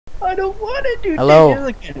I don't want to do Hello,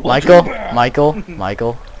 again.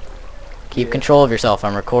 Michael. Keep control of yourself.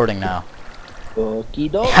 I'm recording now.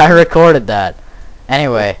 Okie doke. I recorded that.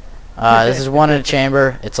 Anyway, this is one in a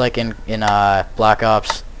chamber. It's like in Black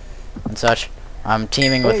Ops and such. I'm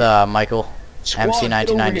teaming with Michael, Squad,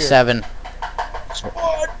 MC1997.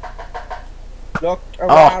 Squad. Look Oh,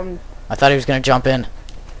 around. I thought he was gonna jump in.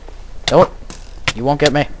 Don't. You won't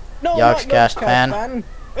get me. No, Yogscast fan.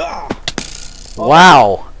 Ah.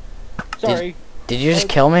 Wow. Sorry. Did you just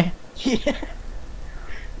kill me?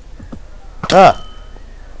 Yeah.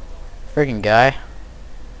 Freaking guy.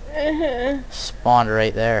 Spawned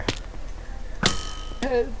right there.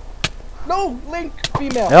 No, Link,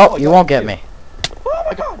 female. Nope, you won't get me. Oh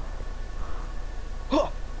my god.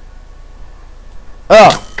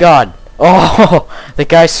 Oh, God. Oh, the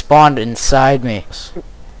guy spawned inside me.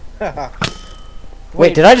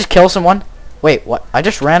 Wait, did I just kill someone? Wait, what? I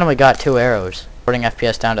just randomly got 2 arrows. Putting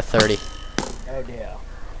FPS down to 30. Oh dear.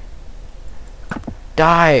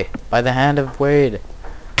 Die by the hand of Wade.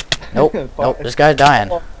 Nope, nope, this guy's dying.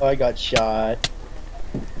 Oh, I got shot.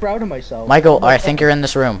 Proud of myself. Michael, I think you're in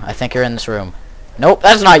this room. I think you're in this room. Nope,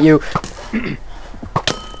 that's not you.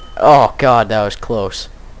 Oh, God, that was close.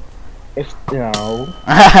 If no.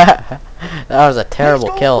 That was a terrible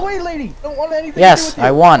Please go kill. away, lady. Don't want anything to do Yes, with you.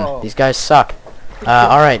 I won. Oh. These guys suck.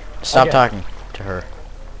 Alright, stop Okay. talking to her.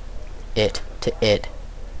 It. It.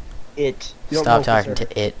 You don't Stop know talking if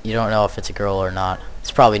it's to it. You don't know if it's a girl or not.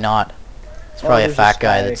 It's probably not. It's probably a there's fat this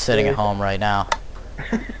guy guy. that's sitting at home right now.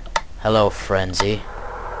 Hello, Frenzy.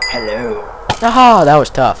 Hello. Oh, that was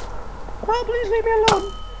tough. Oh, please leave me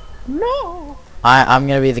alone. No. I'm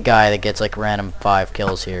gonna be the guy that gets like random 5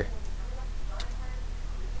 kills here.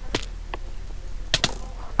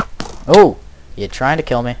 Oh, you trying to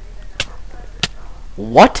kill me?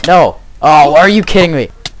 What? No. Oh, are you kidding me?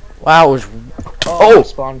 Wow, it was. Oh,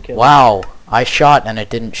 spawn kill. wow. I shot and it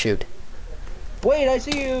didn't shoot. Wait, I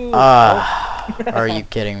see you. Are you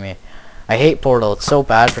kidding me? I hate Portal. It's so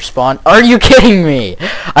bad for spawn. Are you kidding me?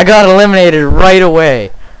 I got eliminated right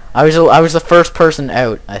away. I was the first person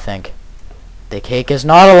out, I think. The cake is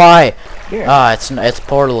not a lie. Here. It's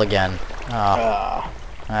Portal again.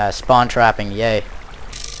 Spawn trapping. Yay.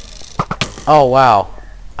 Oh wow.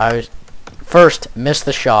 I was first missed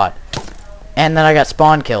the shot, and then I got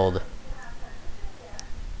spawn killed,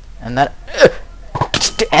 and then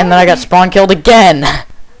I got spawn killed again.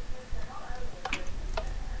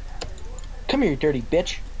 Come here, you dirty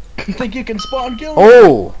bitch. Think you can spawn kill me?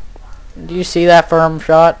 Oh, do you see that firm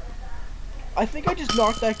shot? I think I just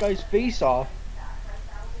knocked that guy's face off.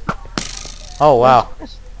 Oh wow.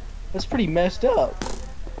 That's pretty messed up.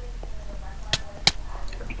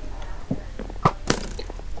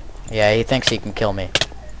 Yeah, he thinks he can kill me.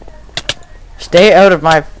 Stay out of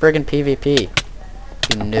my friggin' PvP,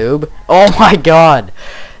 you noob. Oh my god!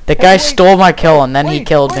 The guy stole my kill and then he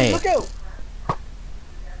killed me. Look out.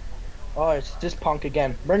 Oh, it's this punk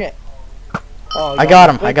again. Bring it. Oh, I got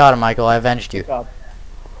him, Michael. I avenged you. Good job.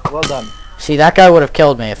 Well done. See, that guy would have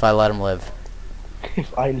killed me if I let him live.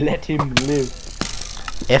 If I let him live.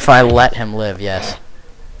 If I let him live, yes.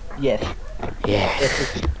 Yes. Yes.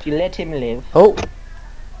 If you let him live. Oh!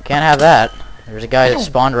 Can't have that. There's a guy that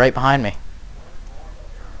spawned right behind me.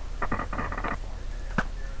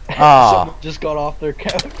 Someone just got off their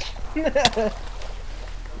couch.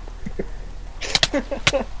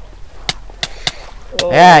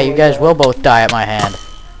 Yeah, you guys will both die at my hand.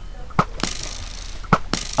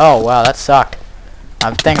 Oh, wow, that sucked.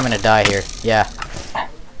 I think I'm gonna die here. Yeah.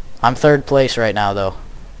 I'm 3rd place right now, though.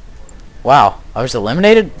 Wow, I was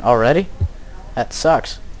eliminated already? That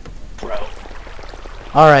sucks.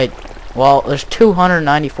 Alright, well, there's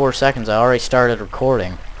 294 seconds. I already started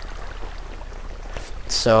recording.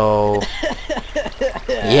 So...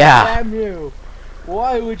 yeah. Damn you.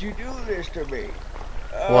 Why would you do this to me?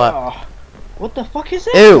 What? What the fuck is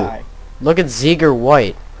that Ew! guy? Look at Zeger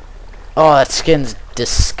White. Oh, that skin's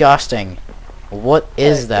disgusting. What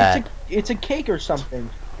is that? It's a cake or something.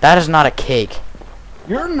 That is not a cake.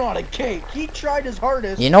 You're not a cake. He tried his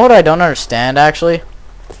hardest. You know what I don't understand, actually?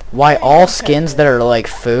 Why all skins that are like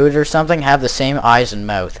food or something have the same eyes and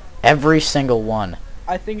mouth. Every single one.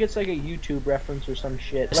 I think it's like a YouTube reference or some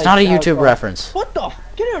shit. It's not a YouTube reference. What the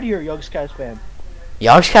Get out of here, Yogscast fan.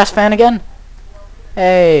 Yogscast fan again?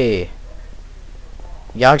 Hey.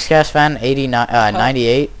 Yogscast fan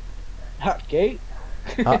 98. Hot gate.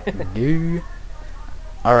 No.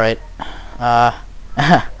 Alright.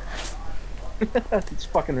 It's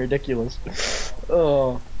fucking ridiculous.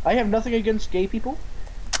 Oh, I have nothing against gay people.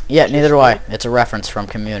 Yeah, neither do I. It's a reference from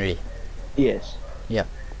Community. Yes. Yep.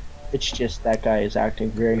 It's just that guy is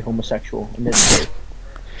acting very homosexual in this case.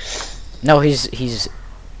 No, he's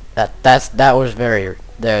that was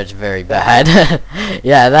very bad.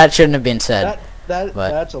 Yeah, that shouldn't have been said. But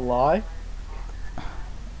That's a lie.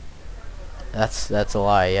 that's a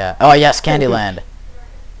lie. Yeah. Oh yes, Candyland.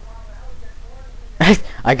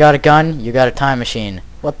 I got a gun. You got a time machine.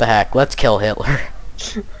 What the heck? Let's kill Hitler.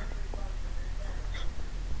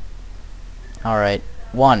 All right.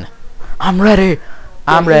 1. I'm ready.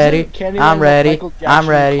 I'm ready. I'm ready. I'm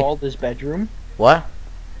ready. Called his bedroom. What?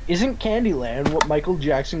 Isn't Candyland what Michael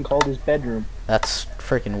Jackson called his bedroom? That's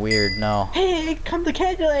freaking weird. No. Hey, come to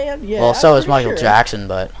Candyland. Yeah. Well, so I'm is Michael pretty sure. Jackson,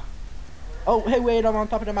 but Oh, hey, wait, I'm on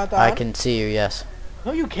top of the mountain. I can see you. Yes.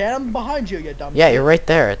 No, you can't. I'm behind you, you dumb. Yeah, shit. you're right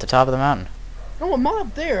there at the top of the mountain. No, I'm not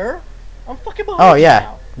up there. I'm fucking behind Oh you yeah.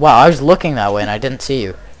 now. Wow, I was looking that way and I didn't see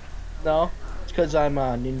you. No, it's because I'm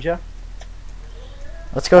a ninja.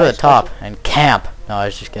 Let's go to the top and camp. No, I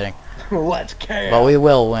was just kidding. Let's camp. But we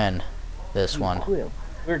will win this one.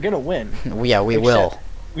 We're gonna win. Yeah, we will.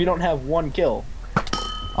 We don't have one kill.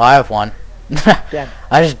 Oh, I have one. Damn.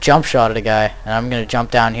 I just jump shot at a guy, and I'm gonna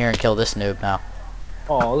jump down here and kill this noob now.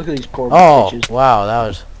 Oh, look at these poor Oh, bitches. wow, that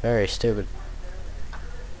was very stupid.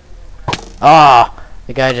 Ah, oh,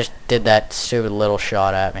 the guy just did that stupid little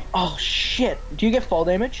shot at me. Oh shit! Do you get fall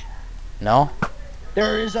damage? No?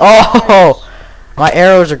 There is a. Oh! My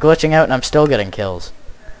arrows are glitching out and I'm still getting kills.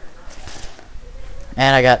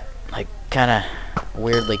 And I got, like, kinda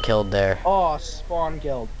weirdly killed there. Oh, spawn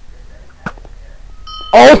killed.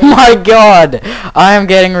 Oh my god! I am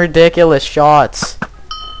getting ridiculous shots.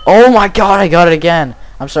 Oh my god, I got it again.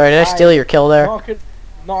 I'm sorry, did I steal your kill there?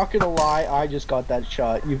 Not gonna lie, I just got that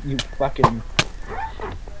shot. You fucking...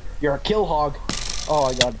 You're a kill hog.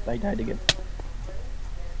 Oh, I died again.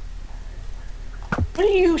 What are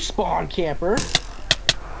you, spawn camper?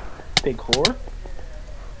 Big whore.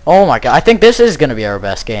 Oh my god, I think this is gonna be our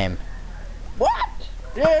best game. What?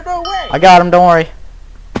 Yeah, no way. I got him, don't worry.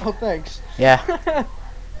 Oh, thanks. Yeah.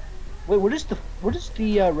 Wait, what is the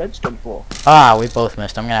redstone for? Ah, we both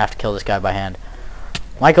missed. I'm gonna have to kill this guy by hand.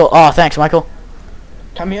 Michael, oh, thanks, Michael.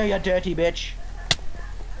 Come here, you dirty bitch.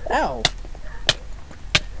 Ow.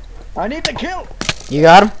 I need the kill. You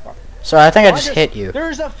got him? Sorry, I think I just hit you.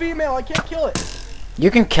 There's a female, I can't kill it.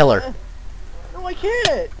 You can kill her. No, I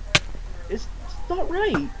can't. It's not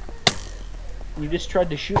right. You just tried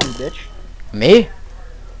to shoot me, bitch. Me?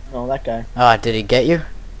 No, that guy. Oh, did he get you?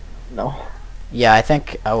 No. Yeah, I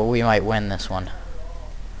think we might win this one.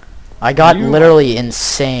 I got literally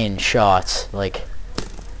insane shots. Like,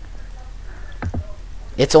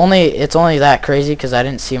 it's only that crazy because I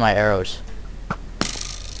didn't see my arrows.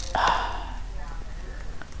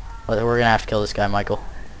 But we're gonna have to kill this guy, Michael.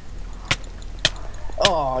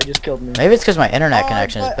 Oh, he just killed me. Maybe it's because my internet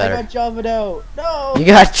connection is better. I got Java'd out. No. You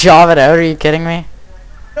got Java'd out? Are you kidding me?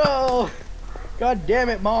 No. God damn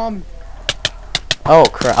it, Mom. Oh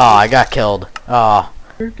crap! Oh, I got killed. Oh.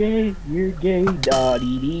 You're gay. You're gay. Da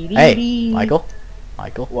dee dee dee. Hey, Michael.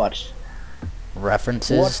 Michael. What?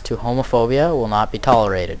 References to homophobia will not be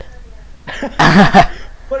tolerated.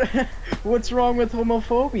 What's wrong with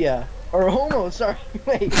homophobia? Or homo? Sorry.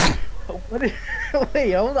 Wait. Wait.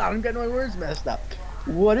 Hold on. I'm getting my words messed up.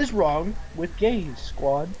 What is wrong with gays,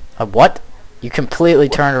 squad? What? You completely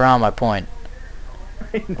turned around my point.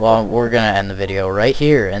 Well, we're gonna end the video right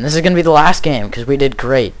here, and this is gonna be the last game because we did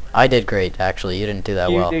great. I did great, actually. You didn't do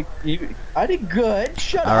that well. I did good.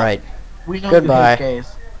 Shut up. All right. We know Goodbye. You hate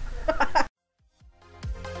gays.